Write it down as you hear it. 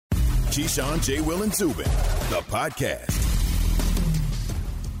Keyshawn, J. Will, and Zubin, the podcast.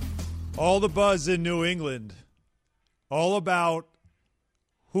 All the buzz in New England, all about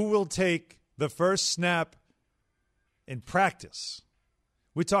who will take the first snap in practice.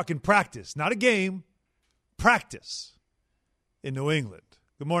 We're talking practice, not a game, practice in New England.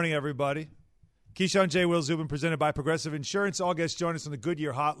 Good morning, everybody. Keyshawn, J. Will, Zubin, presented by Progressive Insurance. All guests join us on the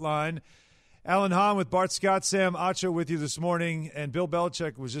Goodyear Hotline. Alan Hahn with Bart Scott, Sam Acho with you this morning, and Bill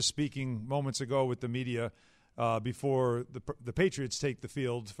Belichick was just speaking moments ago with the media before the Patriots take the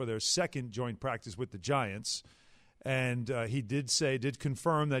field for their second joint practice with the Giants. And he did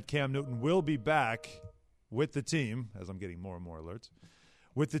confirm that Cam Newton will be back with the team, as I'm getting more and more alerts,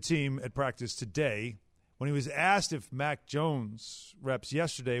 with the team at practice today. When he was asked if Mac Jones' reps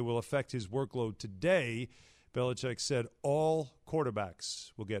yesterday will affect his workload today, Belichick said all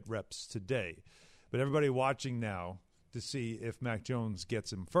quarterbacks will get reps today. But everybody watching now to see if Mac Jones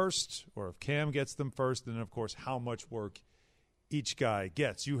gets him first or if Cam gets them first, and then, of course, how much work each guy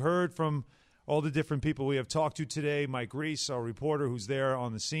gets. You heard from all the different people we have talked to today. Mike Reese, our reporter who's there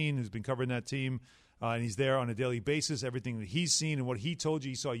on the scene, who's been covering that team, and he's there on a daily basis, everything that he's seen and what he told you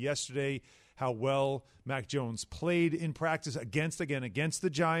he saw yesterday, how well Mac Jones played in practice against the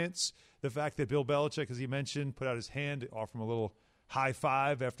Giants. The fact that Bill Belichick, as he mentioned, put out his hand, offer him a little high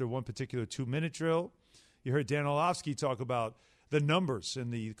five after one particular 2-minute drill. You heard Dan Orlovsky talk about the numbers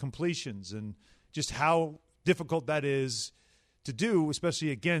and the completions and just how difficult that is to do, especially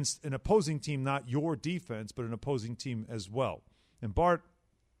against an opposing team, not your defense, but an opposing team as well. And Bart,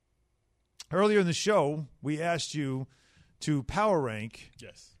 earlier in the show, we asked you to power rank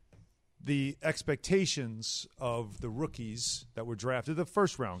the expectations of the rookies that were drafted, the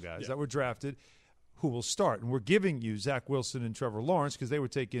first-round guys that were drafted, who will start. And we're giving you Zach Wilson and Trevor Lawrence because they were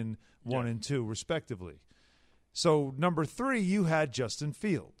taken 1 and 2, respectively. So, number 3, you had Justin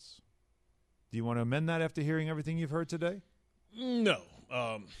Fields. Do you want to amend that after hearing everything you've heard today? No.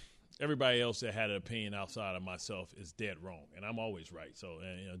 Everybody else that had an opinion outside of myself is dead wrong, and I'm always right. So,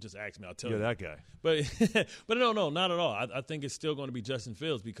 just ask me, I'll tell you. You're that guy. But no, not at all. I think it's still going to be Justin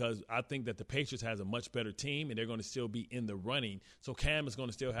Fields because I think that the Patriots has a much better team, and they're going to still be in the running. So Cam is going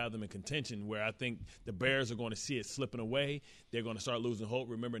to still have them in contention, where I think the Bears are going to see it slipping away. They're going to start losing hope.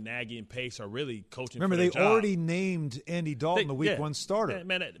 Remember, Nagy and Pace are really coaching for their job. Remember, they already named Andy Dalton the Week 1 starter.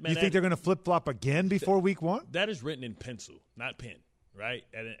 You think they're going to flip-flop again before Week 1? That is written in pencil, not pen. Right?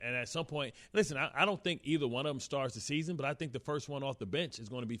 And at some point, listen, I don't think either one of them starts the season, but I think the first one off the bench is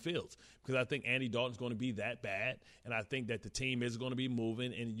going to be Fields because I think Andy Dalton's going to be that bad, and I think that the team is going to be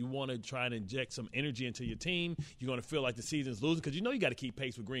moving, and you want to try and inject some energy into your team. You're going to feel like the season's losing because you know you got to keep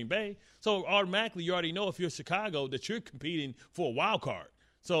pace with Green Bay. So automatically you already know if you're Chicago that you're competing for a wild card.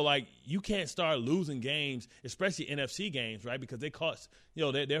 So, you can't start losing games, especially NFC games, right, because they cost,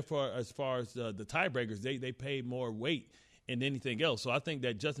 therefore, as far as the tiebreakers, they pay more weight and anything else. So I think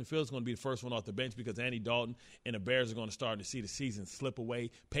that Justin Fields is going to be the first one off the bench because Andy Dalton and the Bears are going to start to see the season slip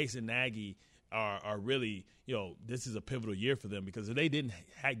away. Pace and Nagy are really, this is a pivotal year for them because if they didn't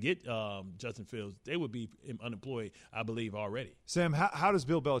get Justin Fields, they would be unemployed, I believe, already. Sam, how does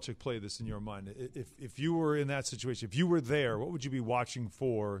Bill Belichick play this in your mind? If you were in that situation, if you were there, what would you be watching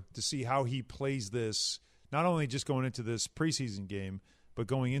for to see how he plays this, not only just going into this preseason game, but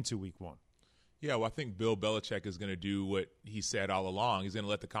going into Week 1? Yeah, well, I think Bill Belichick is going to do what he said all along. He's going to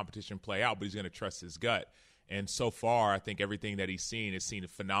let the competition play out, but he's going to trust his gut. And so far, I think everything that he's seen has seen a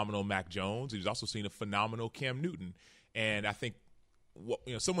phenomenal Mac Jones. He's also seen a phenomenal Cam Newton. And I think,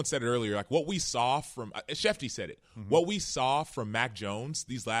 someone said it earlier, what we saw from Shefty said it. Mm-hmm. What we saw from Mac Jones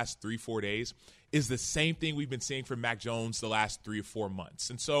these last 3-4 days is the same thing we've been seeing from Mac Jones the last 3 or 4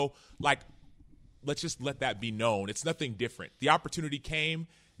 months. And so, let's just let that be known. It's nothing different. The opportunity came.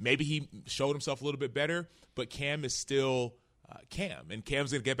 Maybe he showed himself a little bit better, but Cam is still Cam. And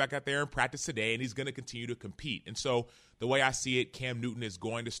Cam's going to get back out there and practice today, and he's going to continue to compete. And so the way I see it, Cam Newton is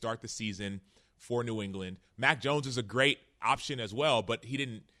going to start the season for New England. Mac Jones is a great option as well, but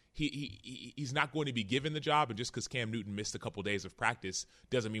he's not going to be given the job. And just because Cam Newton missed a couple days of practice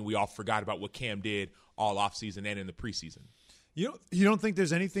doesn't mean we all forgot about what Cam did all offseason and in the preseason. You don't think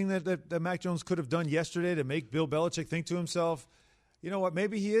there's anything that Mac Jones could have done yesterday to make Bill Belichick think to himself, you know what?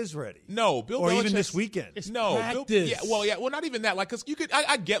 Maybe he is ready. No, Bill or Belichick. Or even this weekend. Practice. Well, not even that. Because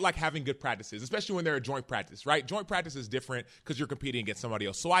I get having good practices, especially when they're a joint practice, right? Joint practice is different because you're competing against somebody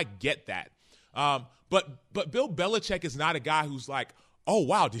else. So I get that. But Bill Belichick is not a guy who's like, oh,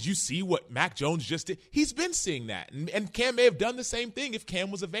 wow, did you see what Mac Jones just did? He's been seeing that. And Cam may have done the same thing if Cam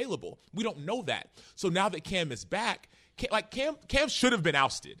was available. We don't know that. So now that Cam is back, Cam should have been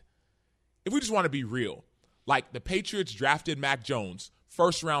ousted. If we just want to be real. The Patriots drafted Mac Jones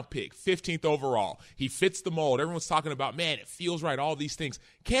first-round pick, 15th overall. He fits the mold. Everyone's talking about, man, it feels right, all these things.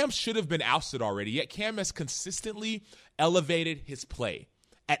 Cam should have been ousted already, yet Cam has consistently elevated his play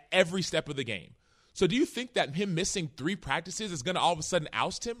at every step of the game. So do you think that him missing 3 practices is going to all of a sudden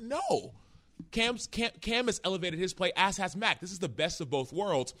oust him? No. Cam has elevated his play, as has Mac. This is the best of both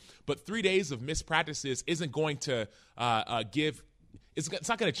worlds, but 3 days of missed practices isn't going to it's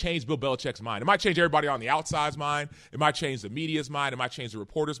not going to change Bill Belichick's mind. It might change everybody on the outside's mind. It might change the media's mind. It might change the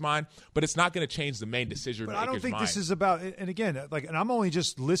reporter's mind, but it's not going to change the main decision maker's mind. But I don't think this is about, and again, and I'm only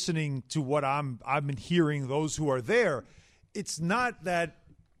just listening to what I've been hearing, those who are there. It's not that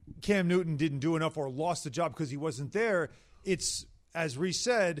Cam Newton didn't do enough or lost the job because he wasn't there. It's, as Reese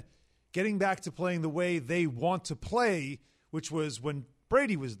said, getting back to playing the way they want to play, which was when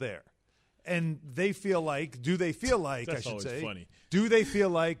Brady was there. And they feel like, do they feel like, That's I should say, funny. Do they feel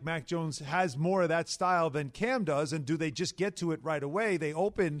like Mac Jones has more of that style than Cam does, and do they just get to it right away? They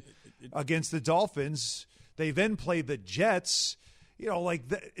open against the Dolphins. They then play the Jets. You know, like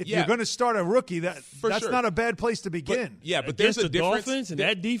if you're going to start a rookie, that's sure. Not a bad place to begin. But there's a difference. Dolphins and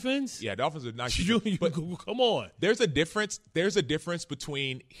that defense? Yeah, Dolphins are nice. But come on. There's a difference. There's a difference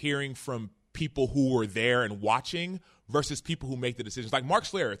between hearing from people who were there and watching versus people who make the decisions. Like Mark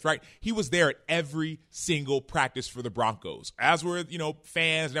Schlereth, right? He was there at every single practice for the Broncos, as were,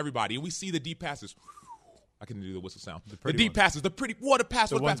 fans and everybody. And we see the deep passes. I can do the whistle sound. The deep passes, what a pass.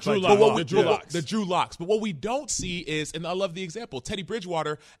 The Drew Locks. But what we don't see is, and I love the example, Teddy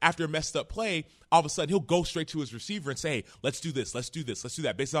Bridgewater, after a messed up play, all of a sudden he'll go straight to his receiver and say, hey, let's do this, let's do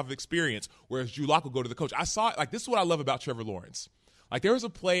that, based off of experience, whereas Drew Lock will go to the coach. I saw it. Like, this is what I love about Trevor Lawrence. Like, there was a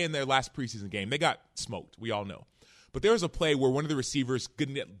play in their last preseason game. They got smoked. We all know. But there was a play where one of the receivers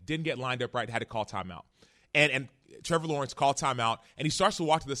didn't get lined up right, had to call timeout. And Trevor Lawrence called timeout, and he starts to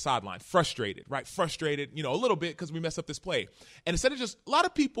walk to the sideline, frustrated, a little bit because we messed up this play. And instead of just – a lot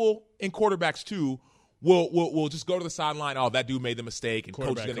of people in quarterbacks too will just go to the sideline, oh, that dude made the mistake, and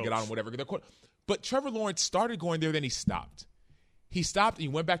coach is going to get on him, whatever. But Trevor Lawrence started going there, then he stopped. He stopped, and he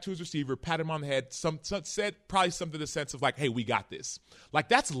went back to his receiver, patted him on the head, said probably something to the sense of like, hey, we got this. Like,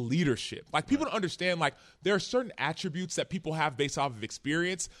 that's leadership. Like, people don't understand, like, there are certain attributes that people have based off of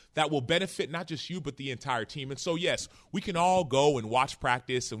experience that will benefit not just you but the entire team. And so, yes, we can all go and watch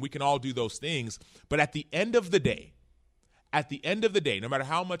practice, and we can all do those things. But at the end of the day, no matter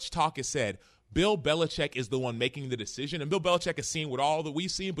how much talk is said, Bill Belichick is the one making the decision, and Bill Belichick is seeing what all that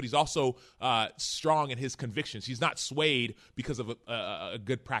we've seen, but he's also strong in his convictions. He's not swayed because of a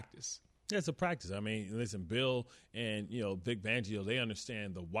good practice. Yeah, it's a practice. I mean, listen, Bill and, Vic Fangio, they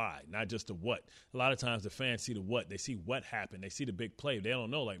understand the why, not just the what. A lot of times the fans see the what. They see what happened. They see the big play. They don't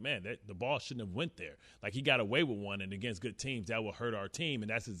know, like, man, the ball shouldn't have went there. Like, he got away with one, and against good teams, that will hurt our team, and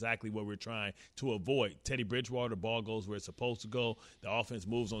that's exactly what we're trying to avoid. Teddy Bridgewater, the ball goes where it's supposed to go. The offense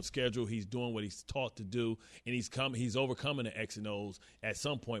moves on schedule. He's doing what he's taught to do, and he's overcoming the X and O's at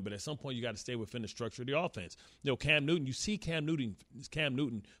some point. But at some point, you got to stay within the structure of the offense. Cam Newton, you see Cam Newton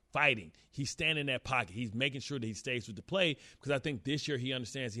fighting. He's standing in that pocket. He's making sure that he stays with the play, because I think this year he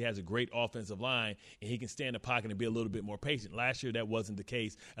understands he has a great offensive line and he can stand in the pocket and be a little bit more patient. Last year that wasn't the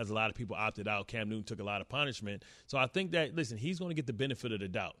case, as a lot of people opted out. Cam Newton took a lot of punishment. So I think that, listen, he's going to get the benefit of the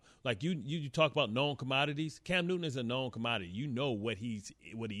doubt. Like you talk about known commodities. Cam Newton is a known commodity. You know what he is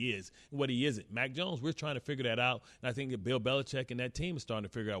and what he isn't. Mac Jones, we're trying to figure that out, and I think that Bill Belichick and that team is starting to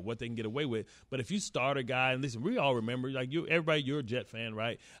figure out what they can get away with. But if you start a guy, and listen, we all remember, like, everybody, you're a Jet fan,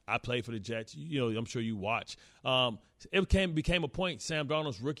 right? I played for the Jets. I'm sure you watch. It became a point, Sam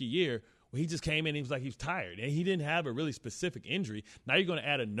Darnold's rookie year, where he just came in and he was like he was tired, and he didn't have a really specific injury. Now you're going to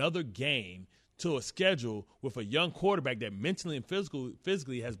add another game to a schedule with a young quarterback that mentally and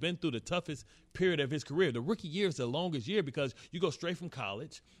physically has been through the toughest period of his career. The rookie year is the longest year because you go straight from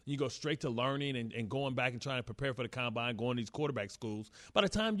college, you go straight to learning and going back and trying to prepare for the combine, going to these quarterback schools. By the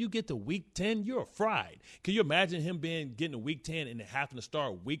time you get to week 10, you're fried. Can you imagine him getting to week 10 and having to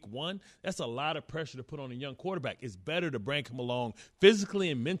start week 1? That's a lot of pressure to put on a young quarterback. It's better to bring him along physically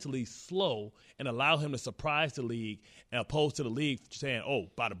and mentally slow and allow him to surprise the league, as opposed to the league saying, oh,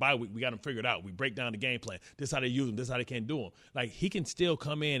 by the bye week, we got him figured out. We break down the game plan. This is how they use him. This is how they can't do him. Like, he can still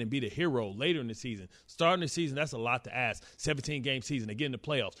come in and be the hero later in the season. Starting the season, that's a lot to ask. 17-game season. They get in the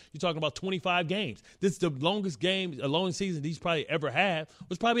playoffs. You're talking about 25 games. This is the longest season he's probably ever had,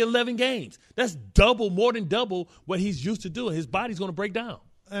 was probably 11 games. That's more than double what he's used to doing. His body's going to break down.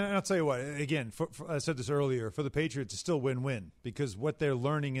 And I'll tell you what, again, I said this earlier, for the Patriots, it's still win-win, because what they're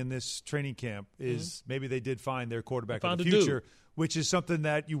learning in this training camp is maybe they did find their quarterback of the future, which is something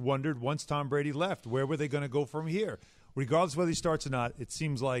that you wondered once Tom Brady left. Where were they going to go from here? regardless of whether he starts or not, it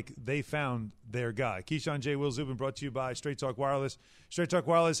seems like they found their guy. Keyshawn J. Will Zubin brought to you by Straight Talk Wireless. Straight Talk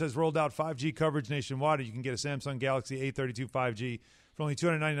Wireless has rolled out 5G coverage nationwide. You can get a Samsung Galaxy A32 5G for only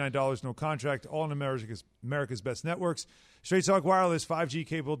 $299, no contract, all in America's best networks. Straight Talk Wireless, 5G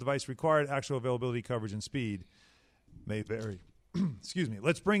capable device required. Actual availability, coverage, and speed may vary. Excuse me.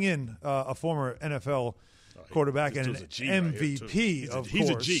 Let's bring in a former NFL quarterback and an MVP, of course. He's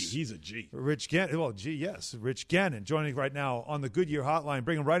a G. He's a G. Rich Gannon. Well, G, yes. Rich Gannon joining right now on the Goodyear Hotline,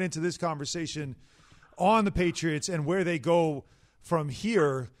 bringing right into this conversation on the Patriots and where they go from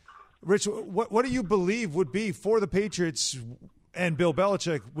here. Rich, what do you believe would be for the Patriots and Bill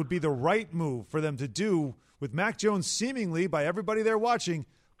Belichick would be the right move for them to do with Mac Jones seemingly, by everybody there watching,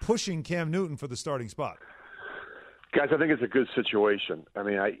 pushing Cam Newton for the starting spot? Guys, I think it's a good situation. I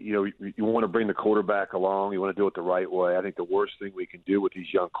mean, you want to bring the quarterback along. You want to do it the right way. I think the worst thing we can do with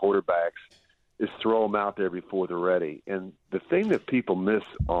these young quarterbacks is throw them out there before they're ready. And the thing that people miss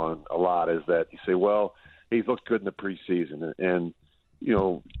on a lot is that you say, well, he's looked good in the preseason. And you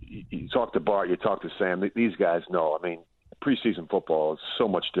know, you talk to Bart, you talk to Sam. These guys know. I mean, preseason football is so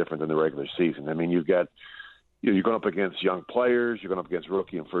much different than the regular season. I mean, you're going up against young players. You're going up against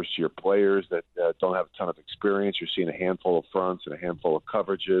rookie and first-year players that don't have a ton of experience. You're seeing a handful of fronts and a handful of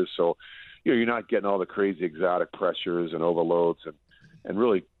coverages. So, you're not getting all the crazy exotic pressures and overloads and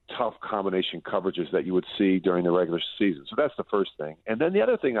really tough combination coverages that you would see during the regular season. So that's the first thing. And then the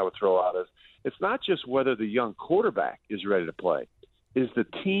other thing I would throw out is it's not just whether the young quarterback is ready to play. Is the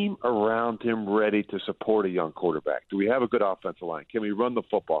team around him ready to support a young quarterback? Do we have a good offensive line? Can we run the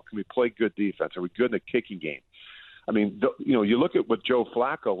football? Can we play good defense? Are we good in the kicking game? I mean, you look at what Joe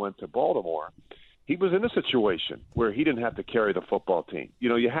Flacco went to Baltimore. He was in a situation where he didn't have to carry the football team.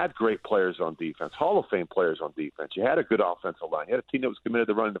 You had great players on defense, Hall of Fame players on defense. You had a good offensive line. You had a team that was committed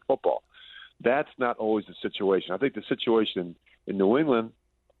to running the football. That's not always the situation. I think the situation in New England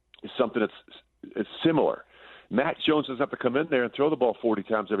is something that's similar. Mac Jones doesn't have to come in there and throw the ball 40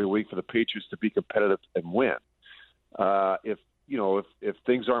 times every week for the Patriots to be competitive and win. If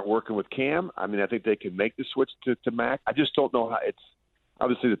things aren't working with Cam, I mean, I think they can make the switch to Mac. I just don't know how it's –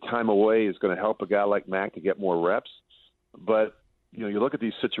 obviously the time away is going to help a guy like Mac to get more reps. But, you look at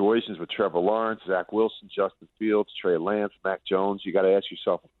these situations with Trevor Lawrence, Zach Wilson, Justin Fields, Trey Lance, Mac Jones, you got to ask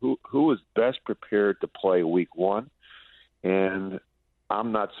yourself, who is best prepared to play week one? And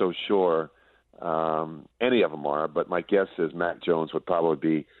I'm not so sure any of them are, but my guess is Mac Jones would probably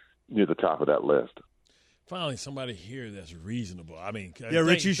be near the top of that list. Finally, somebody here that's reasonable. I mean,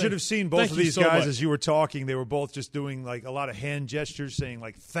 Rich, you should have seen both of these guys as you were talking. They were both just doing like a lot of hand gestures, saying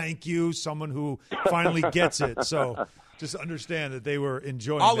like "thank you," someone who finally gets it. So just understand that they were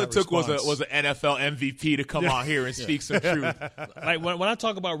enjoying. All that it took response. was an NFL MVP to come on here and speak some truth. Like when I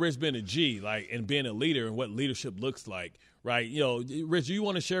talk about Rich being a G, and being a leader and what leadership looks like. Right, Rich, you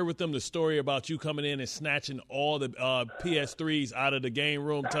want to share with them the story about you coming in and snatching all the PS3s out of the game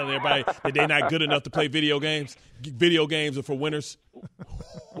room, telling everybody that they're not good enough to play video games? Video games are for winners.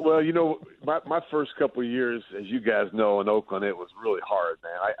 Well, my first couple of years, as you guys know, in Oakland, it was really hard,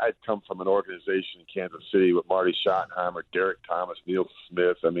 man. I'd come from an organization in Kansas City with Marty Schottenheimer, Derek Thomas, Neil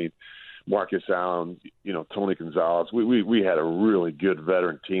Smith. I mean, Marcus Allen, Tony Gonzalez. We had a really good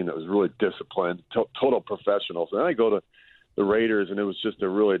veteran team that was really disciplined, total professionals. And then I go to the Raiders, and it was just a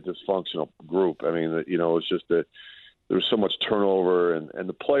really dysfunctional group. I mean, it was just that there was so much turnover, and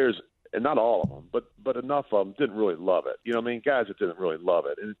the players, and not all of them, but enough of them didn't really love it. Guys that didn't really love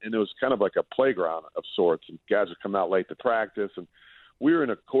it. And it was kind of like a playground of sorts, and guys would come out late to practice. And we were in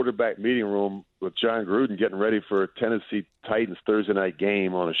a quarterback meeting room with John Gruden getting ready for a Tennessee Titans Thursday night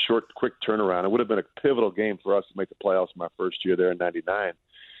game on a short, quick turnaround. It would have been a pivotal game for us to make the playoffs my first year there in '99.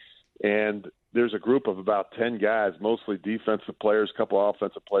 And there's a group of about 10 guys, mostly defensive players, a couple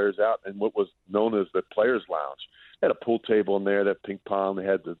offensive players out in what was known as the Players Lounge. They had a pool table in there, that ping pong, they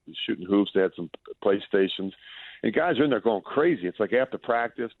had the shooting hoops, they had some PlayStations. And guys are in there going crazy. It's like after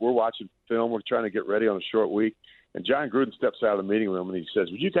practice, we're watching film, we're trying to get ready on a short week. And John Gruden steps out of the meeting room and he says,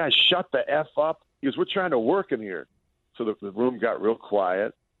 "Would you guys shut the F up?" He goes, "We're trying to work in here." So the room got real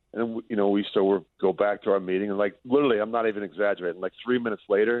quiet. And, we still go back to our meeting. And, literally, I'm not even exaggerating. 3 minutes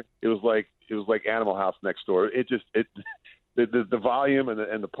later, it was like Animal House next door. The volume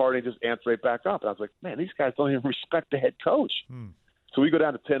and the party just amped right back up. And I was like, man, these guys don't even respect the head coach. So we go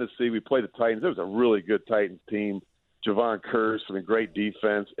down to Tennessee. We play the Titans. It was a really good Titans team. Javon Curse, great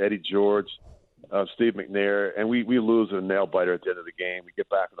defense. Eddie George, Steve McNair. And we lose a nail-biter at the end of the game. We get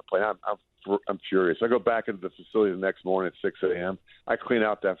back in the play. I'm furious. I go back into the facility the next morning at 6 a.m. I clean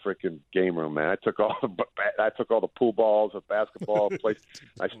out that freaking game room, man. I took all the pool balls, the basketball place.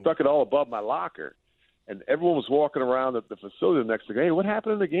 I stuck it all above my locker. And everyone was walking around at the facility the next day. Hey, what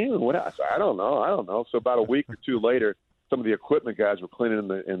happened in the game? And I said, I don't know. So about a week or two later, some of the equipment guys were cleaning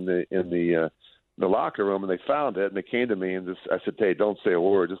in the locker room, and they found it, and they came to me, and I said, hey, don't say a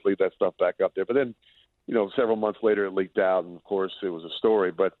word. Just leave that stuff back up there. But then, several months later, it leaked out, and, of course, it was a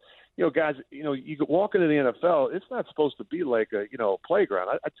story. But, guys, you walk into the NFL, it's not supposed to be like a playground.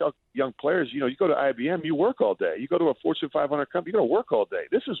 I tell young players, you go to IBM, you work all day. You go to a Fortune 500 company, you got to work all day.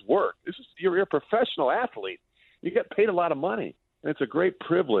 This is work. You're a professional athlete. You get paid a lot of money, and it's a great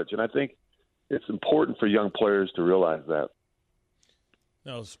privilege. And I think it's important for young players to realize that.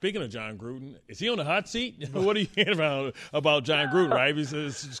 Now, speaking of John Gruden, is he on the hot seat? What are you hearing about John Gruden, right?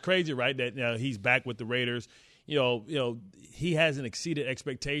 It's crazy, right, that he's back with the Raiders. He hasn't exceeded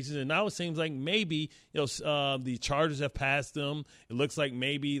expectations, and now it seems like maybe the Chargers have passed them. It looks like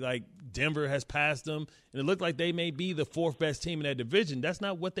maybe like Denver has passed them, and it looks like they may be the fourth best team in that division. That's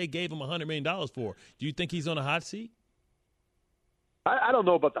not what they gave him $100 million for. Do you think he's on a hot seat? I don't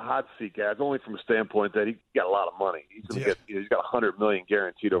know about the hot seat, guys. Only from a standpoint that he got a lot of money. He's got $100 million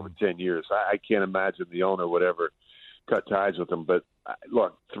guaranteed over 10 years. I can't imagine the owner would ever cut ties with him. But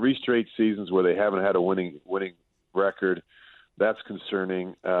look, 3 straight seasons where they haven't had a winning record. That's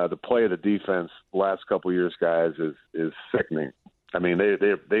concerning. The play of the defense the last couple of years, guys, is sickening. I mean,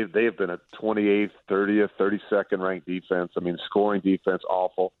 they've been a 28th, 30th, 32nd ranked defense. I mean, scoring defense,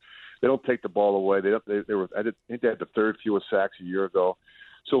 awful. They don't take the ball away. I think they had the 3rd fewest sacks a year ago.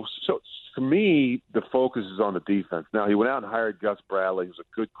 So for me, the focus is on the defense. Now, he went out and hired Gus Bradley, who's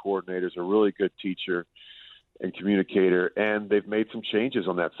a good coordinator, he's a really good teacher and communicator, and they've made some changes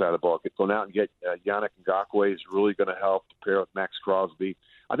on that side of the ball. Going out and get Yannick Ngakoue is really going to help to pair with Max Crosby.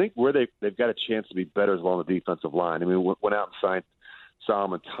 I think where they've got a chance to be better is along the defensive line. I mean, went out and signed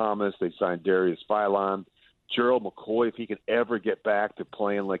Solomon Thomas. They signed Darius Philon. Gerald McCoy, if he can ever get back to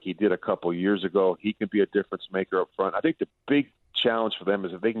playing like he did a couple years ago, he can be a difference maker up front. I think the big challenge for them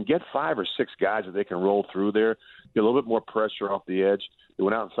is if they can get 5 or 6 guys that they can roll through there, get a little bit more pressure off the edge. They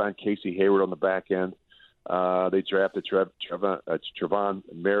went out and signed Casey Hayward on the back end. They drafted Trevon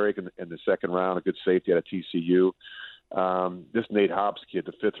Merrick in the 2nd round, a good safety out of TCU. This Nate Hobbs kid,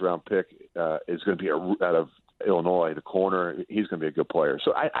 the 5th-round pick, is going to be out of Illinois, the corner. He's going to be a good player.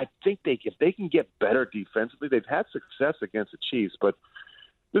 So I think if they can get better defensively, they've had success against the Chiefs, but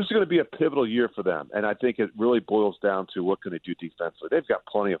this is going to be a pivotal year for them. And I think it really boils down to what can they do defensively. They've got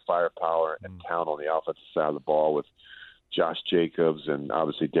plenty of firepower and talent on the offensive side of the ball with Josh Jacobs and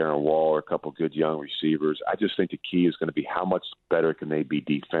obviously Darren Waller, a couple good young receivers. I just think the key is going to be how much better can they be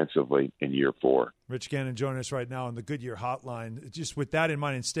defensively in year 4. Rich Gannon joining us right now on the Goodyear Hotline. Just with that in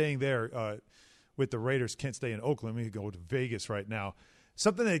mind and staying there with the Raiders, can't stay in Oakland. We could go to Vegas right now.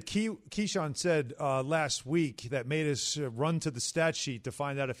 Something that Keyshawn said last week that made us run to the stat sheet to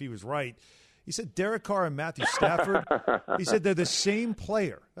find out if he was right. He said Derek Carr and Matthew Stafford, he said they're the same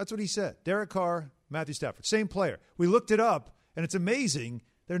player. That's what he said. Derek Carr, Matthew Stafford, same player. We looked it up, and it's amazing.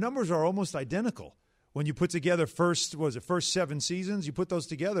 Their numbers are almost identical. When you put together first 7 seasons, you put those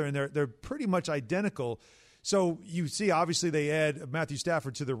together, and they're pretty much identical. So you see, obviously, they add Matthew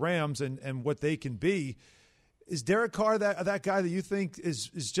Stafford to the Rams and what they can be. Is Derek Carr that guy that you think is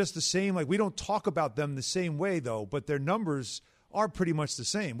just the same? Like, we don't talk about them the same way, though, but their numbers are pretty much the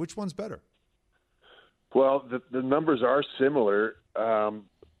same. Which one's better? Well, the numbers are similar,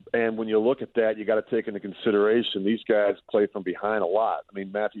 and when you look at that, you got to take into consideration these guys play from behind a lot. I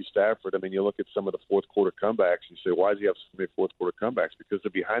mean, Matthew Stafford, you look at some of the fourth quarter comebacks, and you say, why does he have so many fourth quarter comebacks? Because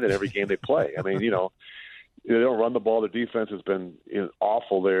they're behind in every game they play. I mean, they don't run the ball. The defense has been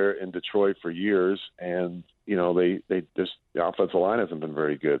awful there in Detroit for years, and the offensive line hasn't been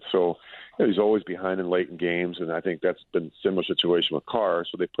very good. So he's always behind in late in games, and I think that's been a similar situation with Carr.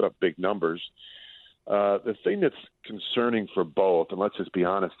 So they put up big numbers. The thing that's concerning for both, and let's just be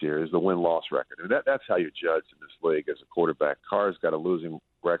honest here, is the win-loss record. I mean, that's how you judge in this league as a quarterback. Carr's got a losing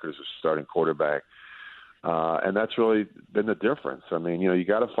record as a starting quarterback, and that's really been the difference. I mean, you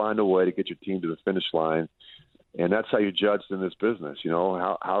got to find a way to get your team to the finish line, and that's how you judge in this business.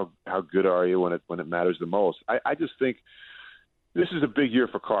 How good are you when it matters the most? I just think this is a big year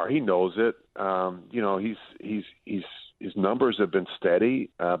for Carr. He knows it. His numbers have been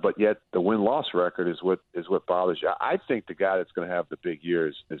steady, but yet the win-loss record is what bothers you. I think the guy that's going to have the big year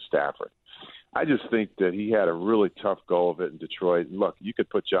is Stafford. I just think that he had a really tough go of it in Detroit. And look, you could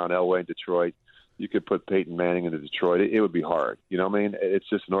put John Elway in Detroit. You could put Peyton Manning into Detroit. It would be hard. It's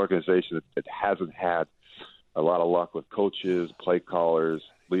just an organization that hasn't had a lot of luck with coaches, play callers,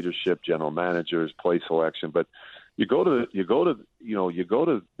 leadership, general managers, play selection. But you go to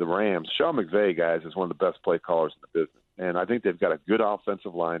the Rams. Sean McVay, guys, is one of the best play callers in the business. And I think they've got a good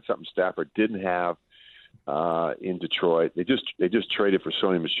offensive line, something Stafford didn't have. in Detroit. They just traded for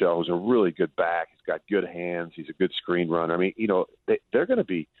Sony Michel, who's a really good back. He's got good hands. He's a good screen runner. I mean, they're going to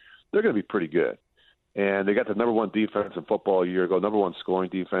be pretty good. And they got the number one defense in football a year ago, number one scoring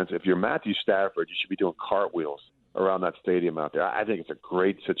defense. If you're Matthew Stafford, you should be doing cartwheels around that stadium out there. I think it's a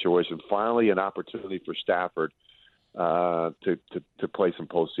great situation. Finally, an opportunity for Stafford to play some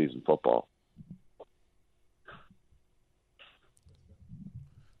postseason football.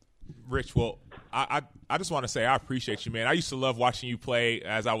 Rich, well, I just want to say I appreciate you, man. I used to love watching you play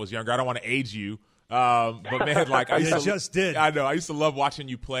as I was younger. I don't want to age you, but man, like I used to, I know I used to love watching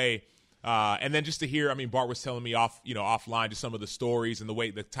you play. And then just to hear, I mean, Bart was telling me offline just some of the stories and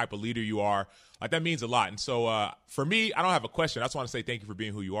the type of leader you are. Like that means a lot. And so for me, I don't have a question. I just want to say thank you for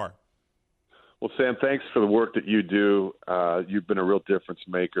being who you are. Well, Sam, thanks for the work that you do. You've been a real difference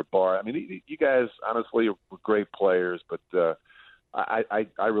maker, Bart. I mean, you guys honestly were great players, but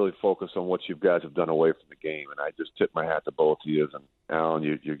I really focus on what you guys have done away from the game, and I just tip my hat to both of you. And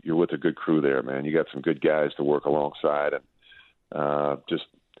Alan, you're with a good crew there, man. You got some good guys to work alongside, and just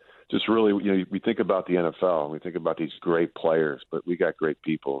really, we think about the NFL and we think about these great players, but we got great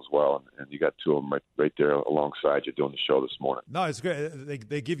people as well, and you got two of them right there alongside you doing the show this morning. No, it's great.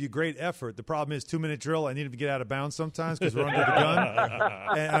 They give you great effort. The problem is 2-minute drill. I need to get out of bounds sometimes because we're under the gun.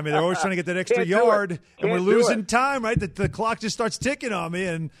 And, I mean, they're always trying to get that extra yard, and we're losing time, right? The clock just starts ticking on me,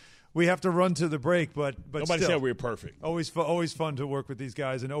 and we have to run to the break. But nobody said we were perfect. Always fun to work with these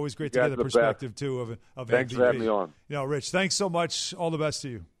guys, and always great to get the perspective too of Thanks MVP. for having me on. Rich, thanks so much. All the best to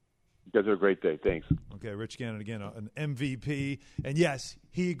you. You guys have a great day. Thanks. Okay, Rich Gannon again, an MVP, and yes,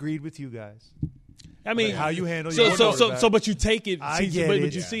 he agreed with you guys. I mean, how you handle your but you take it. I get but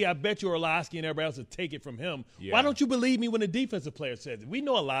it. you see, I bet you Orlovsky and everybody else will take it from him. Yeah. Why don't you believe me when the defensive player says it? We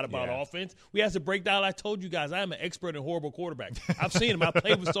know a lot about offense. We have to break down. I told you guys, I am an expert in horrible quarterbacks. I've seen them. I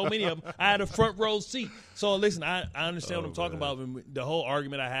played with so many of them. I had a front row seat. So listen, I understand what I'm talking about. The whole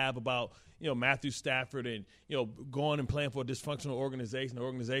argument I have about Matthew Stafford and going and playing for a dysfunctional organization, an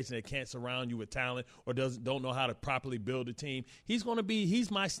organization that can't surround you with talent or don't know how to properly build a team. He's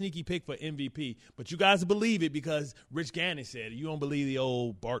my sneaky pick for MVP. But you guys believe it because Rich Gannon said it. You don't believe the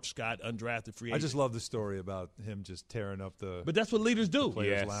old Bart Scott undrafted free agent. I just love the story about him just tearing up the. But that's what leaders do.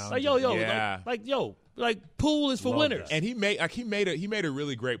 Players lounge. Like pool is for winners. And he made a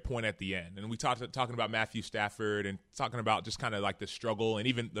really great point at the end. And we talking about Matthew Stafford and talking about just kind of like the struggle and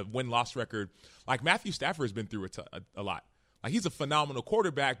even the win-loss record. Like Matthew Stafford has been through a lot. Like he's a phenomenal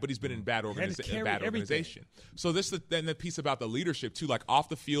quarterback, but he's been in bad organization. So then the piece about the leadership too, like off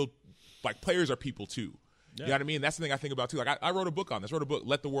the field, like players are people too. Yeah. You know what I mean? That's the thing I think about too. Like I wrote a book on this.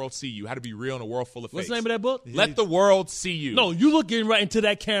 Let the World See You. How to be real in a world full of fakes. What's the name of that book? Let the World See You. No, you looking right into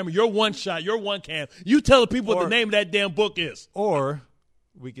that camera. You're one shot. You're one cam. You tell the people what the name of that damn book is. Or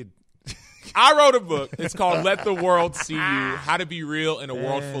we could. I wrote a book. It's called Let the World See You, How to Be Real in a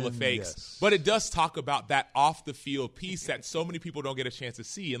World Full of Fakes. Yes. But it does talk about that off-the-field piece that so many people don't get a chance to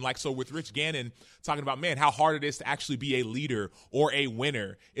see. And so with Rich Gannon talking about, man, how hard it is to actually be a leader or a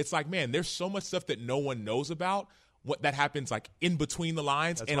winner, it's like, man, there's so much stuff that no one knows about. What that happens like in between the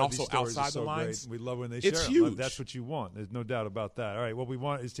lines. That's and also outside the lines. Great. We love when they share. It's huge. That's what you want. There's no doubt about that. All right, what we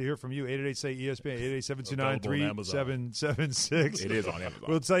want is to hear from you. 888-SAY-ESPN, 888-729-3776. It is on Amazon.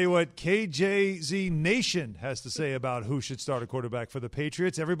 We'll tell you what KJZ Nation has to say about who should start a quarterback for the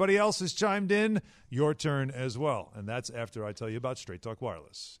Patriots. Everybody else has chimed in. Your turn as well. And that's after I tell you about Straight Talk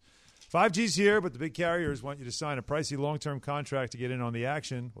Wireless. 5G's here, but the big carriers want you to sign a pricey long-term contract to get in on the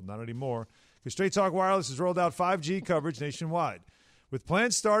action. Well, not anymore. Because Straight Talk Wireless has rolled out 5G coverage nationwide. With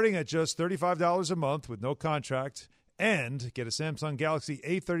plans starting at just $35 a month with no contract, and get a Samsung Galaxy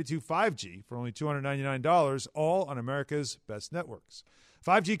A32 5G for only $299, all on America's best networks.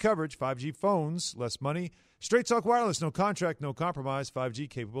 5G coverage, 5G phones, less money. Straight Talk Wireless, no contract, no compromise, 5G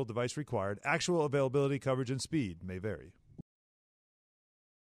capable device required. Actual availability, coverage, and speed may vary.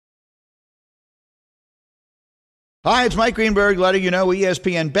 Hi, it's Mike Greenberg letting you know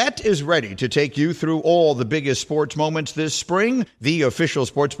ESPN Bet is ready to take you through all the biggest sports moments this spring. The official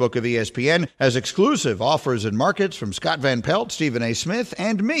sportsbook of ESPN has exclusive offers and markets from Scott Van Pelt, Stephen A. Smith,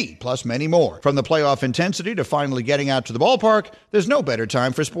 and me, plus many more. From the playoff intensity to finally getting out to the ballpark, there's no better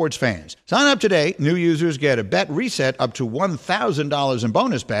time for sports fans. Sign up today. New users get a bet reset up to $1,000 in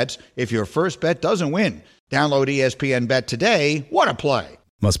bonus bets if your first bet doesn't win. Download ESPN Bet today. What a play.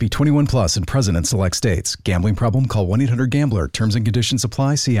 Must be 21 plus and present in select states. Gambling problem? Call 1-800-GAMBLER. Terms and conditions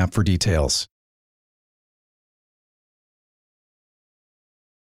apply. See app for details.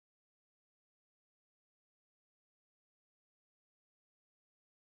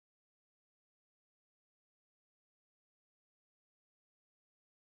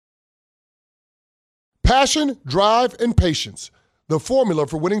 Passion, drive, and patience. The formula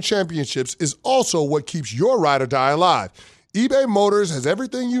for winning championships is also what keeps your ride or die alive. eBay Motors has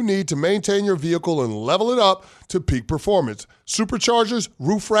everything you need to maintain your vehicle and level it up to peak performance. Superchargers,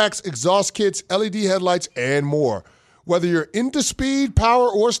 roof racks, exhaust kits, LED headlights, and more. Whether you're into speed, power,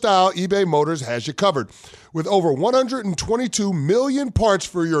 or style, eBay Motors has you covered. With over 122 million parts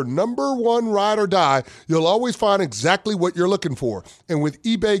for your number one ride or die, you'll always find exactly what you're looking for. And with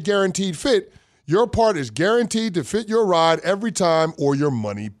eBay Guaranteed Fit, your part is guaranteed to fit your ride every time or your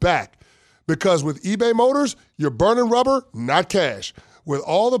money back. Because with eBay Motors, you're burning rubber, not cash. With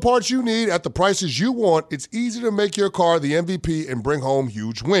all the parts you need at the prices you want, it's easy to make your car the MVP and bring home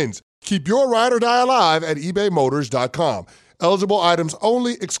huge wins. Keep your ride or die alive at ebaymotors.com. Eligible items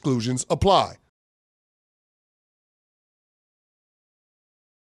only. Exclusions apply.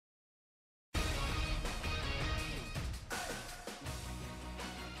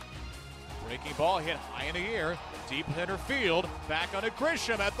 Breaking ball hit high in the air, deep center field, back onto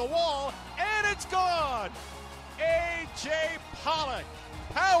Grisham at the wall, and it's gone! A.J. Pollock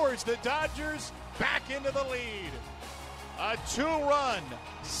powers the Dodgers back into the lead. A two-run,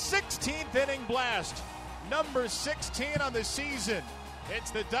 16th inning blast, number 16 on the season.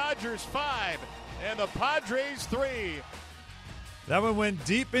 It's the Dodgers 5 and the Padres 3. That one went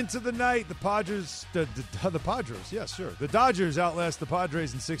deep into the night. The Padres, the yes, sure. The Dodgers outlast the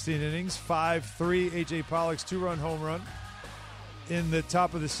Padres in 16 innings, 5-3. A.J. Pollock's two-run home run in the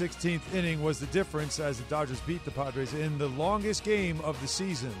top of the 16th inning was the difference as the Dodgers beat the Padres in the longest game of the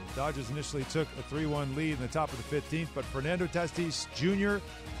season. The Dodgers initially took a 3-1 lead in the top of the 15th, but Fernando Tatis Jr.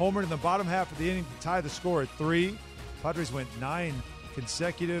 homered in the bottom half of the inning to tie the score at 3. Padres went 9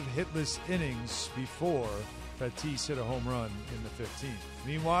 consecutive hitless innings before Tatis hit a home run in the 15th.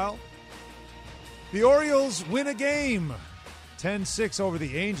 Meanwhile, the Orioles win a game, 10-6 over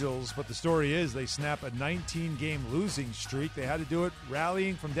the Angels, but the story is they snap a 19-game losing streak. They had to do it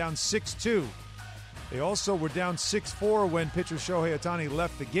rallying from down 6-2. They also were down 6-4 when pitcher Shohei Ohtani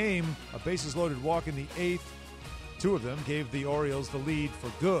left the game. A bases-loaded walk in the 8th. Two of them gave the Orioles the lead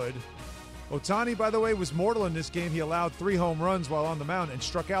for good. Ohtani, by the way, was mortal in this game. He allowed 3 home runs while on the mound and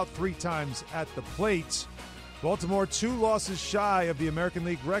struck out 3 times at the plate. Baltimore 2 losses shy of the American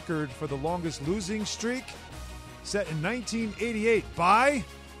League record for the longest losing streak, set in 1988 by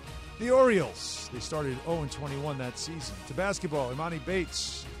the Orioles. They started 0-21 that season. To basketball, Imani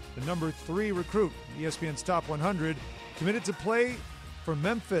Bates, the number 3 recruit, ESPN's Top 100, committed to play for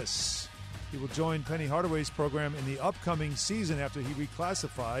Memphis. He will join Penny Hardaway's program in the upcoming season after he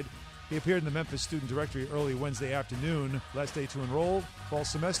reclassified. He appeared in the Memphis student directory early Wednesday afternoon. Last day to enroll, fall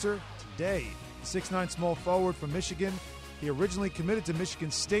semester, today. 6'9" small forward from Michigan. He originally committed to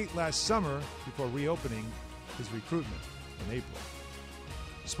Michigan State last summer before reopening his recruitment in April.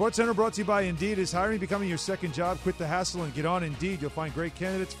 SportsCenter brought to you by Indeed. Is hiring becoming your second job? Quit the hassle and get on Indeed. You'll find great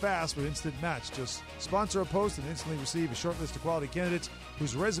candidates fast with Instant Match. Just sponsor a post and instantly receive a short list of quality candidates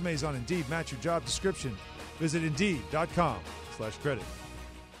whose resumes on Indeed match your job description. Visit Indeed.com/credit.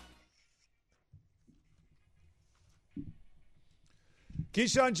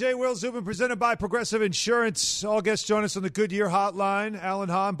 Keyshawn J. Will Zubin, presented by Progressive Insurance. All guests join us on the Goodyear Hotline. Alan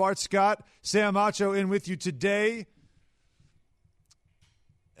Hahn, Bart Scott, Sam Acho in with you today.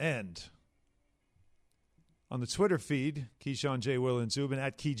 And on the Twitter feed, Keyshawn J. Will and Zubin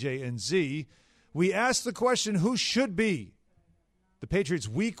at KeyJNZ, we asked the question, who should be the Patriots'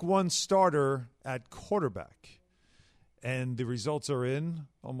 Week 1 starter at quarterback? And the results are in,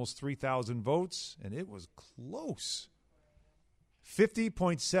 almost 3,000 votes, and it was close.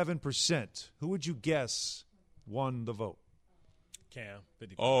 50.7%. Who would you guess won the vote? Cam.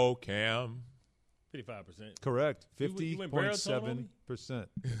 55. Oh, Cam. 55%. Correct. You went Barrel Tone 50.7%.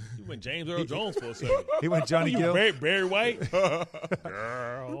 You went James Earl Jones for a second. He went Johnny Gill. Barry White.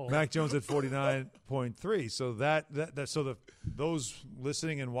 Girl. Mac Jones at 49.3. So those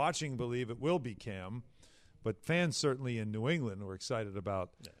listening and watching believe it will be Cam, but fans certainly in New England were excited about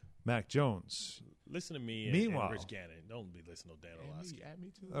Mac Jones. Listen to me and Rich Gannon. Don't be listening to Dan Orlovsky.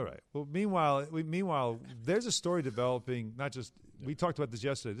 Me too. All right. Well, meanwhile, there's a story developing. Not just we talked about this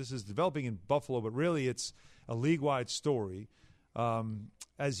yesterday. This is developing in Buffalo, but really it's a league-wide story.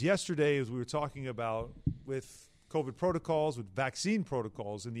 As yesterday, as we were talking about with COVID protocols, with vaccine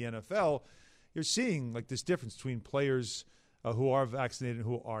protocols in the NFL, you're seeing like this difference between players who are vaccinated and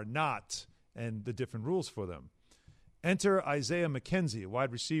who are not, and the different rules for them. Enter Isaiah McKenzie, a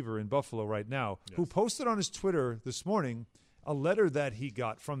wide receiver in Buffalo right now, who posted on his Twitter this morning a letter that he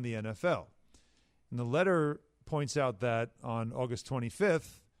got from the NFL. And the letter points out that on August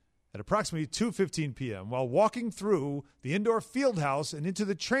 25th, At approximately 2:15 p.m., while walking through the indoor field house and into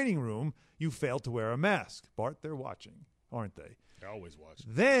the training room, you failed to wear a mask. Bart, they're watching, aren't they? They're always watching.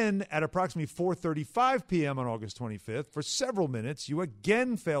 Then, at approximately 4:35 p.m. on August 25th, for several minutes, you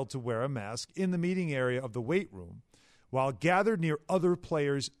again failed to wear a mask in the meeting area of the weight room while gathered near other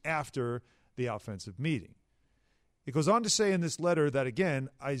players after the offensive meeting. It goes on to say in this letter that, again,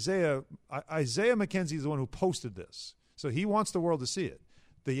 Isaiah McKenzie is the one who posted this. So he wants the world to see it.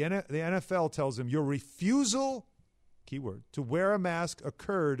 The NFL tells him your refusal, keyword, to wear a mask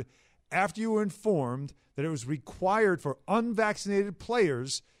occurred after you were informed that it was required for unvaccinated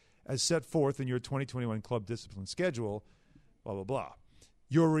players as set forth in your 2021 club discipline schedule, blah, blah, blah.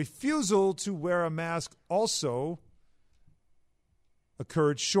 Your refusal to wear a mask also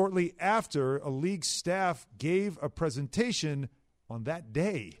occurred shortly after a league staff gave a presentation on that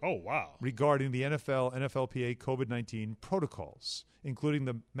day. Oh, wow. Regarding the NFL, NFLPA COVID-19 protocols, including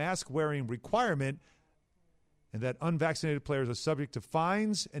the mask-wearing requirement and that unvaccinated players are subject to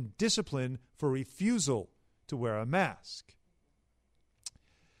fines and discipline for refusal to wear a mask.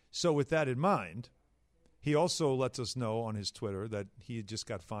 So with that in mind, he also lets us know on his Twitter that he had just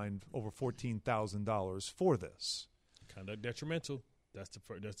got fined over $14,000 for this. Conduct detrimental. That's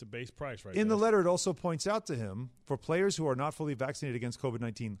the base price right In there. the letter, it also points out to him, for players who are not fully vaccinated against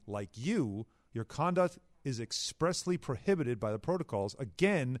COVID-19 like you, your conduct is expressly prohibited by the protocols.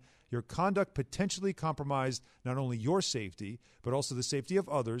 Again, your conduct potentially compromised not only your safety, but also the safety of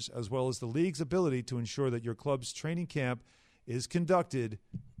others, as well as the league's ability to ensure that your club's training camp is conducted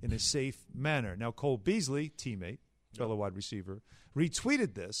in a safe manner. Now, Cole Beasley, teammate, fellow wide receiver,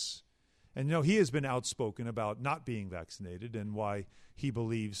 retweeted this. And, he has been outspoken about not being vaccinated and why he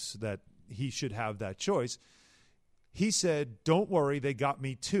believes that he should have that choice. He said, "Don't worry, they got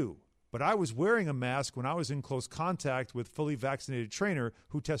me too. But I was wearing a mask when I was in close contact with fully vaccinated trainer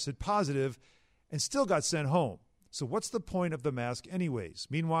who tested positive and still got sent home. So what's the point of the mask anyways?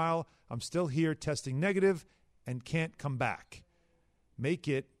 Meanwhile, I'm still here testing negative and can't come back. Make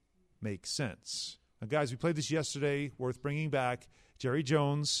it make sense." Now, guys, we played this yesterday, worth bringing back. Jerry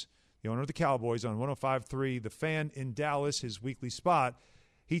Jones, the owner of the Cowboys, on 105.3, The Fan in Dallas, his weekly spot.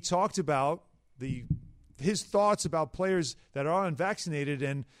 He talked about his thoughts about players that are unvaccinated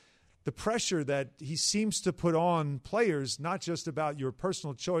and the pressure that he seems to put on players, not just about your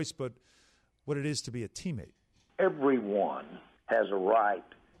personal choice, but what it is to be a teammate. Everyone has a right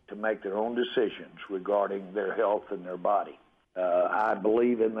to make their own decisions regarding their health and their body. I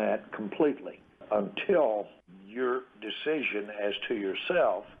believe in that completely. Until your decision as to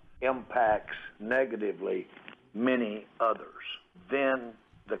yourself impacts negatively many others, then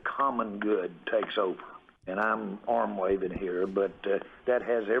the common good takes over. And I'm arm-waving here, but that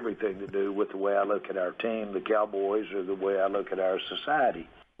has everything to do with the way I look at our team, the Cowboys, or the way I look at our society.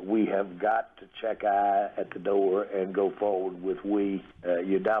 We have got to check eye at the door and go forward with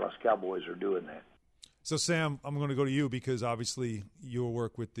your Dallas Cowboys are doing that. So, Sam, I'm going to go to you because obviously your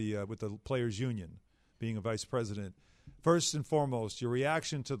work with the Players Union, being a vice president. First and foremost, your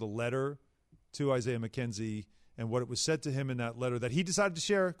reaction to the letter to Isaiah McKenzie and what it was said to him in that letter that he decided to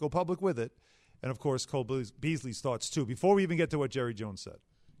share, go public with it, and, of course, Cole Beasley's thoughts, too, before we even get to what Jerry Jones said.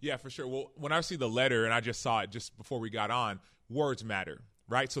 Yeah, for sure. Well, when I see the letter, and I just saw it just before we got on, words matter,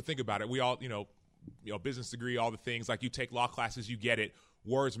 right? So think about it. We all, business degree, all the things, like you take law classes, you get it.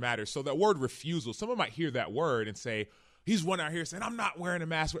 Words matter. So that word refusal, someone might hear that word and say, he's one out here saying, I'm not wearing a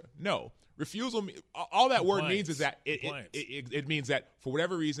mask. No. Refusal, all that word means is that it means that for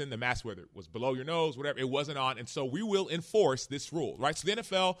whatever reason, the mask, whether it was below your nose, whatever, it wasn't on. And so we will enforce this rule, right? So the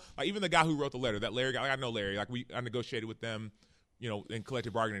NFL, like even the guy who wrote the letter, that Larry guy, I know Larry, I negotiated with them, in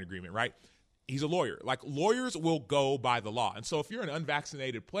collective bargaining agreement, right? He's a lawyer. Like lawyers will go by the law. And so if you're an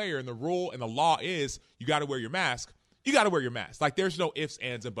unvaccinated player and the rule and the law is you got to wear your mask, you got to wear your mask. Like there's no ifs,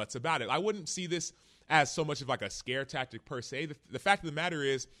 ands, and buts about it. I wouldn't see this as so much of like a scare tactic per se. The fact of the matter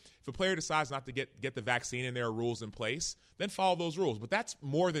is, if a player decides not to get the vaccine and there are rules in place, then follow those rules. But that's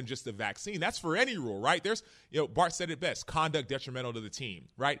more than just the vaccine. That's for any rule, right? There's, Bart said it best, conduct detrimental to the team,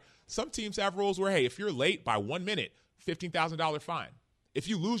 right? Some teams have rules where, hey, if you're late by 1 minute, $15,000 fine. If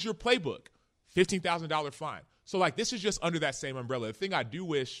you lose your playbook, $15,000 fine. So like this is just under that same umbrella. The thing I do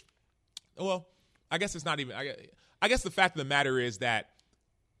wish, well, I guess it's not even, I guess the fact of the matter is that,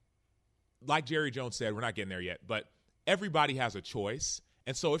 like Jerry Jones said, we're not getting there yet, but everybody has a choice.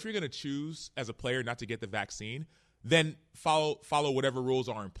 And so if you're going to choose as a player not to get the vaccine, then follow whatever rules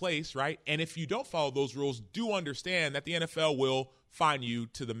are in place, right? And if you don't follow those rules, do understand that the NFL will fine you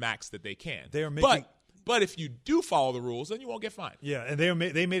to the max that they can. They are making But if you do follow the rules, then you won't get fined. Yeah, and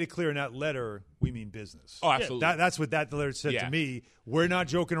they made it clear in that letter, we mean business. Oh, absolutely. That's what that letter said to me. We're not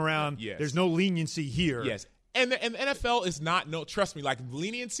joking around. Yes. There's no leniency here. Yes. And the NFL is not, trust me, like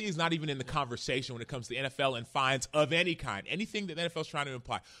leniency is not even in the conversation when it comes to NFL and fines of any kind, anything that the NFL is trying to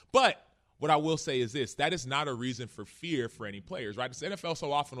imply. But what I will say is this, that is not a reason for fear for any players, right? The NFL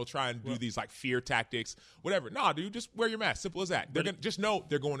so often will try and do these like fear tactics, whatever. No, dude, just wear your mask. Simple as that. They're just know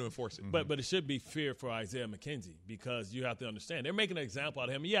they're going to enforce it. But it should be fear for Isaiah McKenzie because you have to understand, they're making an example out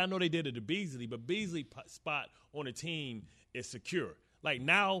of him. Yeah, I know they did it to Beasley, but Beasley's spot on the team is secure. Like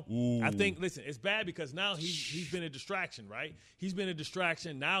now, I think, listen, it's bad because now he's been a distraction, right? He's been a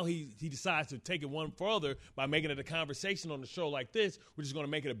distraction. Now he decides to take it one further by making it a conversation on the show like this, which is going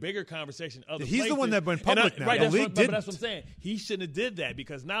to make it a bigger conversation. He's the one that went public now. Right, the league didn't. But that's what I'm saying. He shouldn't have did that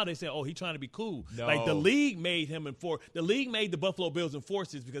because now they say, oh, he's trying to be cool. No. Like the league made him enforce. The league made the Buffalo Bills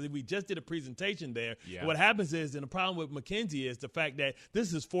enforce this because we just did a presentation there. Yeah. What happens is, and the problem with McKenzie is the fact that this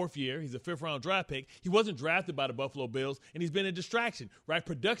is his fourth year. He's a fifth-round draft pick. He wasn't drafted by the Buffalo Bills, and he's been a distraction, right?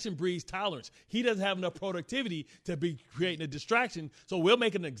 Production breeds tolerance. He doesn't have enough productivity to be creating a distraction. So we'll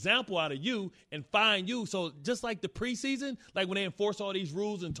make an example out of you and fine you. So just like the preseason, like when they enforce all these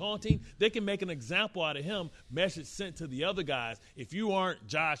rules and taunting, they can make an example out of him, message sent to the other guys. If you aren't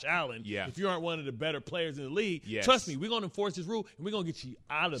Josh Allen, if you aren't one of the better players in the league, trust me, we're going to enforce this rule and we're going to get you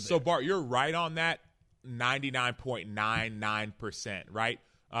out of there. So Bart, you're right on that 99.99%, right?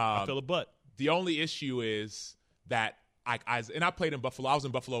 I feel a butt. The only issue is that I played in Buffalo. I was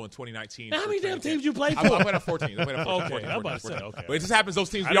in Buffalo in 2019. How many damn teams you played for? I played on 14. Okay, I'm about to say, okay. But it just happens, those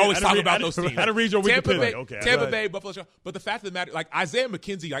teams, we always talk about those teams. I didn't read your Wikipedia. Tampa Bay, Buffalo. But the fact of the matter, like Isaiah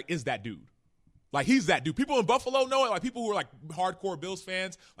McKenzie, like is that dude. Like, he's that dude. People in Buffalo know it. Like, people who are, like, hardcore Bills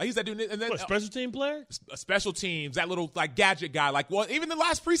fans. Like, he's that dude. And then, what, special team player? Special teams. That little, like, gadget guy. Like, well, even the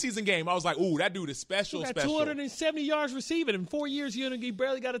last preseason game, I was like, ooh, that dude is special, he got special. 270 yards receiving. In 4 years, he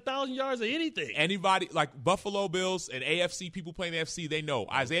barely got 1,000 yards of anything. Anybody, like, Buffalo Bills and AFC, people playing the AFC, they know.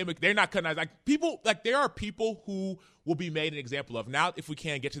 They're not cutting eyes. Like, people, like, there are people who will be made an example of. Now, if we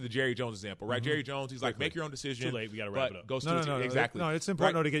can get to the Jerry Jones example, right? Mm-hmm. Jerry Jones, he's like, make your own decision. Too late. We got to wrap it up. No, exactly. No, it's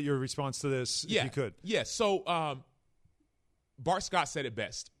important to get your response to this if you could. Yeah, so Bart Scott said it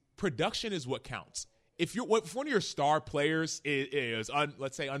best. Production is what counts. If one of your star players is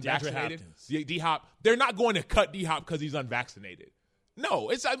let's say unvaccinated, D-Hop, they're not going to cut D-Hop because he's unvaccinated. No,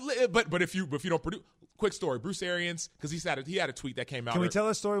 it's but if you don't produce. Quick story, Bruce Arians, because he had a tweet that came out. Can we tell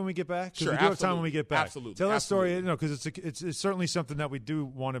that story when we get back? Sure, we do have time when we get back. Absolutely. Tell that story, because it's certainly something that we do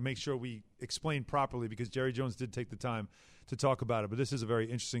want to make sure we explain properly because Jerry Jones did take the time to talk about it. But this is a very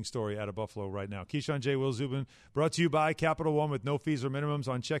interesting story out of Buffalo right now. Keyshawn J. Will Zubin, brought to you by Capital One with no fees or minimums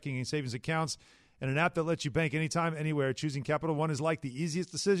on checking and savings accounts and an app that lets you bank anytime, anywhere. Choosing Capital One is like the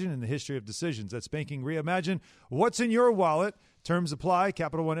easiest decision in the history of decisions. That's banking reimagined. What's in your wallet? Terms apply.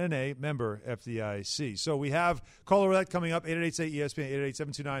 Capital One N.A., member FDIC. So we have Caller Roulette coming up, 888-ESPN,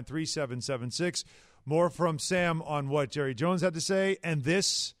 888-729-3776. More from Sam on what Jerry Jones had to say, and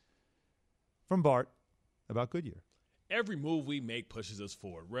this from Bart about Goodyear. Every move we make pushes us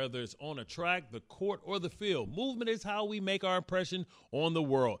forward, whether it's on a track, the court, or the field. Movement is how we make our impression on the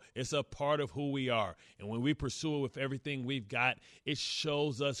world. It's a part of who we are. And when we pursue it with everything we've got, it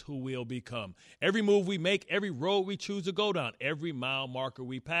shows us who we'll become. Every move we make, every road we choose to go down, every mile marker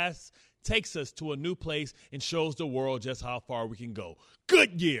we pass takes us to a new place and shows the world just how far we can go.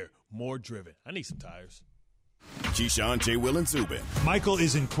 Goodyear, more driven. I need some tires. Keyshawn, J. Will, and Zubin. Michael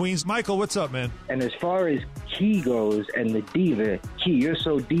is in Queens. Michael, what's up, man? And as far as Key goes and the diva, Key, you're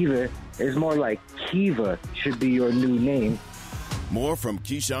so diva, it's more like Kiva should be your new name. More from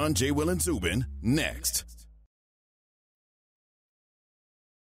Keyshawn, J. Will, and Zubin next.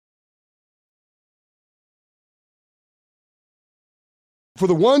 For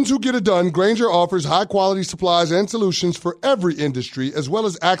the ones who get it done, Grainger offers high-quality supplies and solutions for every industry, as well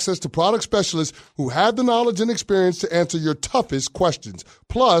as access to product specialists who have the knowledge and experience to answer your toughest questions.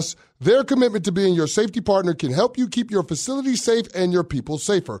 Plus, their commitment to being your safety partner can help you keep your facility safe and your people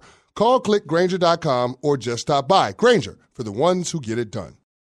safer. Call, click Grainger.com, or just stop by. Grainger, for the ones who get it done.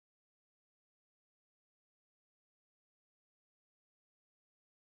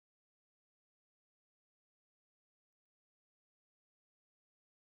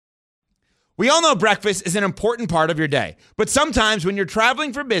 We all know breakfast is an important part of your day, but sometimes when you're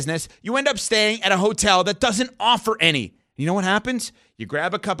traveling for business, you end up staying at a hotel that doesn't offer any. You know what happens? You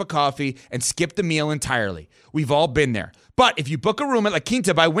grab a cup of coffee and skip the meal entirely. We've all been there. But if you book a room at La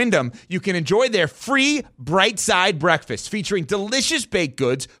Quinta by Wyndham, you can enjoy their free Bright Side breakfast featuring delicious baked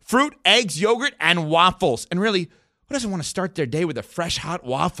goods, fruit, eggs, yogurt, and waffles. And really, Who doesn't want to start their day with a fresh, hot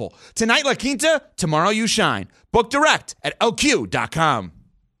waffle? Tonight, La Quinta, tomorrow you shine. Book direct at LQ.com.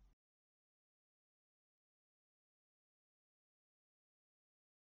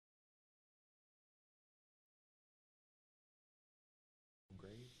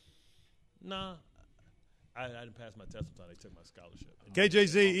 Nah, I didn't pass my test until they took my scholarship.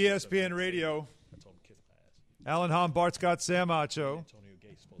 KJZ, ESPN Radio. I told him kiss my ass. Alan Hahn, Bart Scott, Sam Acho. Antonio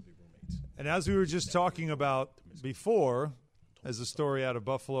Gates supposed to be roommates. And as we were just talking about before, as a story out of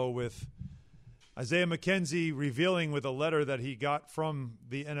Buffalo with Isaiah McKenzie revealing with a letter that he got from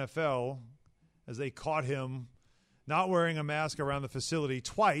the NFL as they caught him not wearing a mask around the facility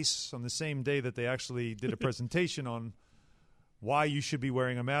twice on the same day that they actually did a presentation on why you should be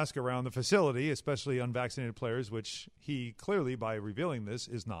wearing a mask around the facility, especially unvaccinated players, which he clearly, by revealing this,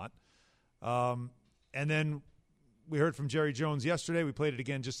 is not. And then we heard from Jerry Jones yesterday. We played it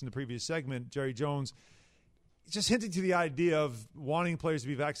again just in the previous segment. Jerry Jones just hinting to the idea of wanting players to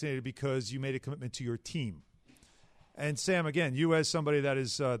be vaccinated because you made a commitment to your team. And, Sam, again, you as somebody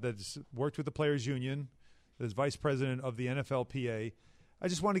that's worked with the Players Union, that is vice president of the NFLPA, I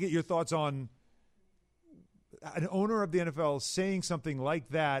just want to get your thoughts on an owner of the NFL saying something like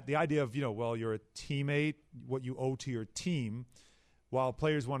that, the idea of, well, you're a teammate, what you owe to your team, while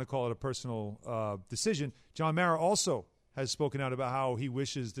players want to call it a personal decision. John Mara also has spoken out about how he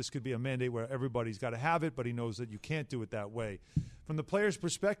wishes this could be a mandate where everybody's got to have it, but he knows that you can't do it that way. From the player's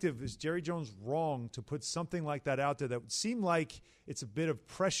perspective, is Jerry Jones wrong to put something like that out there that would seem like it's a bit of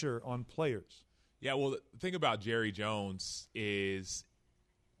pressure on players? Yeah, well, the thing about Jerry Jones is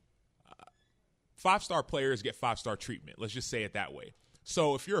five-star players get five-star treatment. Let's just say it that way.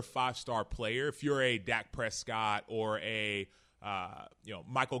 So if you're a five-star player, if you're a Dak Prescott or a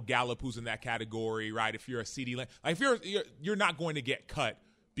Michael Gallup, who's in that category, right? If you're a CeeDee Lamb, like if you're not going to get cut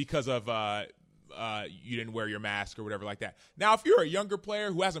because of you didn't wear your mask or whatever like that. Now, if you're a younger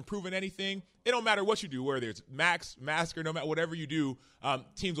player who hasn't proven anything, it don't matter what you do, whether it's mask or no matter whatever you do,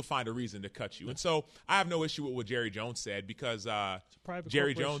 teams will find a reason to cut you. And so I have no issue with what Jerry Jones said because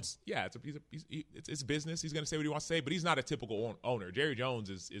Jerry Jones, it's business. He's going to say what he wants to say, but he's not a typical owner. Jerry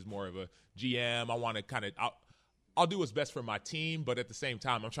Jones is more of a GM. I want to kind of I'll do what's best for my team, but at the same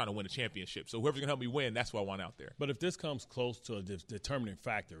time, I'm trying to win a championship. So whoever's going to help me win, that's what I want out there. But if this comes close to a determining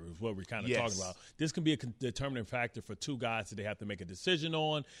factor, is what we're kind of talking about. This can be a determining factor for two guys that they have to make a decision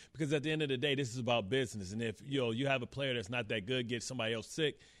on, because at the end of the day, this is about business. And if you have a player that's not that good, get somebody else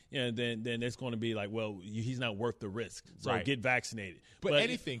sick, then it's going to be like, well, he's not worth the risk. So get vaccinated. But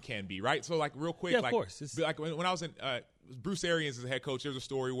anything can be, right? So, like, real quick. Yeah, of course. Like when I was in Bruce Arians as a head coach, there's a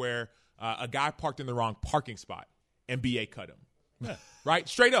story where a guy parked in the wrong parking spot. And BA cut him. Yeah. Right?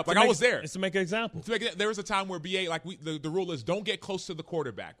 Straight up. Like, I was there. It's to make an example. There was a time where BA, like, the rule is don't get close to the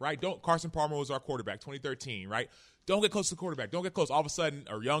quarterback, right? Carson Palmer was our quarterback, 2013, right? Don't get close to the quarterback. Don't get close. All of a sudden,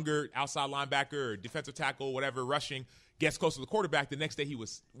 a younger outside linebacker or defensive tackle, whatever, rushing, gets close to the quarterback. The next day we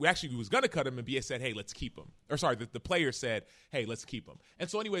was going to cut him, and BA said, hey, let's keep him. Or sorry, the player said, hey, let's keep him. And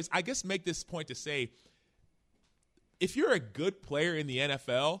so anyways, I guess make this point to say, if you're a good player in the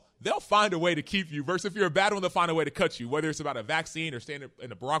NFL, they'll find a way to keep you, versus if you're a bad one, they'll find a way to cut you, whether it's about a vaccine or staying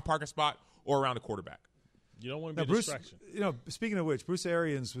in a wrong parking spot or around a quarterback. You don't want to be a distraction. Speaking of which, Bruce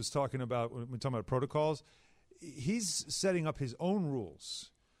Arians was talking about, when we're talking about protocols, he's setting up his own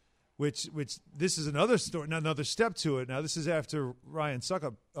rules, which this is another story, another step to it. Now, this is after Ryan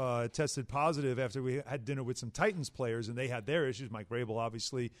Suckup tested positive after we had dinner with some Titans players, and they had their issues. Mike Vrabel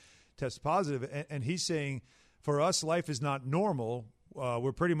obviously tested positive, and he's saying, for us, life is not normal.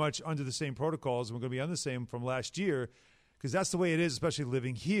 We're pretty much under the same protocols, and we're going to be on the same from last year, because that's the way it is, especially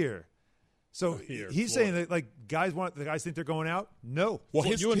living here. So he's saying that, like, the guys think they're going out? No. Well,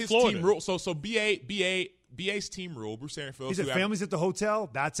 his team rule. So BA's team rule, Bruce Arians. He said families at the hotel,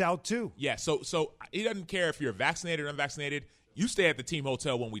 that's out too. Yeah. So he doesn't care if you're vaccinated or unvaccinated. You stay at the team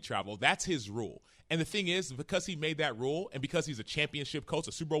hotel when we travel. That's his rule. And the thing is, because he made that rule, and because he's a championship coach,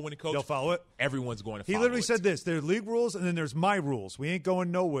 a Super Bowl winning coach, they'll follow it. Everyone's going to follow it. He literally said this: there are league rules, and then there's my rules. We ain't going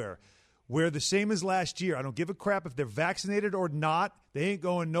nowhere. We're the same as last year. I don't give a crap if they're vaccinated or not. They ain't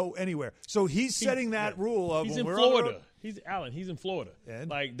going anywhere. So he's setting that rule of. He's in Florida. He's in Florida. And?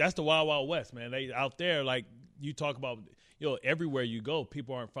 Like, that's the Wild Wild West, man. They out there, like you talk about. Everywhere you go,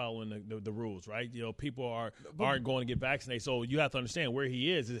 people aren't following the rules, right? People aren't going to get vaccinated. So you have to understand where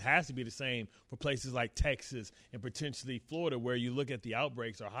he is. It has to be the same for places like Texas and potentially Florida, where you look at the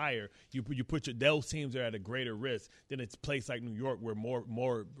outbreaks are higher. You put those teams are at a greater risk than it's a place like New York, where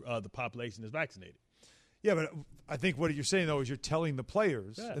more the population is vaccinated. Yeah, but I think what you're saying, though, is you're telling the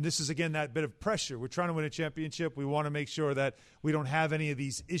players, and this is, again, that bit of pressure. We're trying to win a championship. We want to make sure that we don't have any of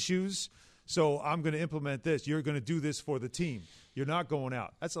these issues. So I'm going to implement this. You're going to do this for the team. You're not going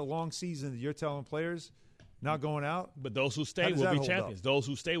out. That's a long season that you're telling players not going out. But those who stay will be champions. Those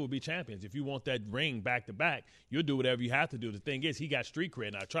who stay will be champions. If you want that ring back to back, you'll do whatever you have to do. The thing is, he got street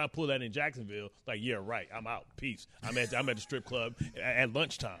cred now. Try and pull that in Jacksonville. Like, yeah, right. I'm out. Peace. I'm at the strip club at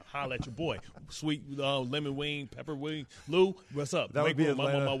lunchtime. Holla at your boy. Sweet lemon wing, pepper wing. Lou, what's up? That would be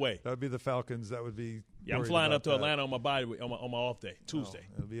Atlanta. I'm on my way. That would be the Falcons. That would be. Yeah, I'm flying up to Atlanta on my body on my off day, Tuesday.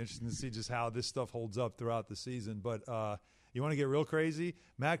 It'll be interesting to see just how this stuff holds up throughout the season. But you want to get real crazy?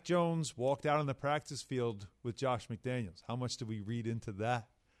 Mac Jones walked out on the practice field with Josh McDaniels. How much do we read into that?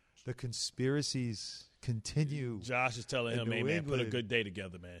 The conspiracies continue. Josh is telling him, hey, man, put a good day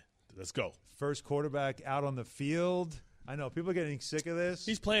together, man. Let's go. First quarterback out on the field. I know. People are getting sick of this.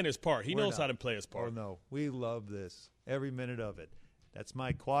 He's playing his part. He knows how to play his part. Oh, no. We love this. Every minute of it. That's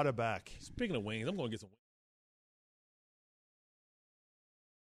my quarterback. Speaking of wings, I'm going to get some wings.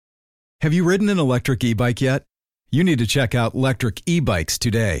 Have you ridden an electric e-bike yet? You need to check out Electric E-Bikes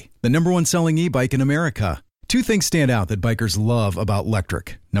today, the #1 selling e-bike in America. Two things stand out that bikers love about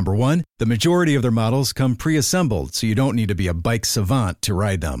Electric. Number one, the majority of their models come pre-assembled, so you don't need to be a bike savant to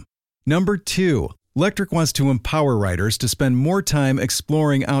ride them. Number two, Electric wants to empower riders to spend more time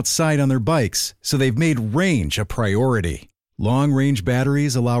exploring outside on their bikes, so they've made range a priority. Long-range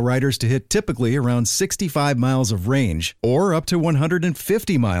batteries allow riders to hit typically around 65 miles of range or up to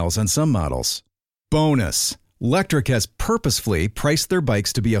 150 miles on some models. Bonus, Electric has purposefully priced their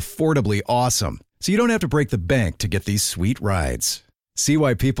bikes to be affordably awesome, so you don't have to break the bank to get these sweet rides. See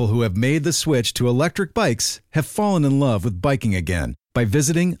why people who have made the switch to electric bikes have fallen in love with biking again by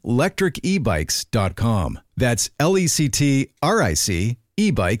visiting electricebikes.com. That's LECTRIC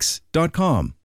ebikes.com.